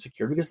encrypted and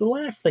secure, because the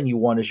last thing you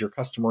want is your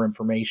customer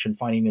information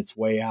finding its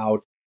way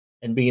out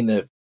and being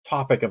the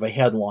topic of a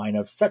headline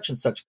of such and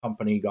such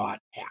company got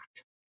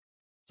hacked.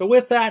 So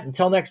with that,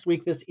 until next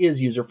week, this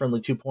is User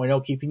Friendly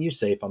 2.0, keeping you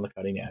safe on the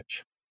cutting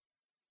edge.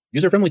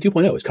 User Friendly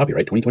 2.0 is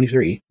copyright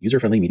 2023, User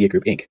Friendly Media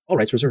Group, Inc. All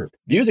rights reserved.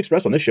 Views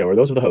expressed on this show are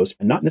those of the host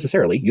and not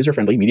necessarily User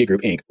Friendly Media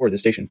Group, Inc. or this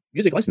station.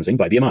 Music licensing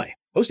by BMI.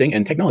 Hosting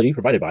and technology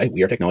provided by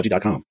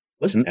wearetechnology.com.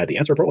 Listen at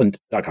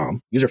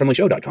theanswerportland.com,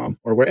 userfriendlyshow.com,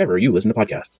 or wherever you listen to podcasts.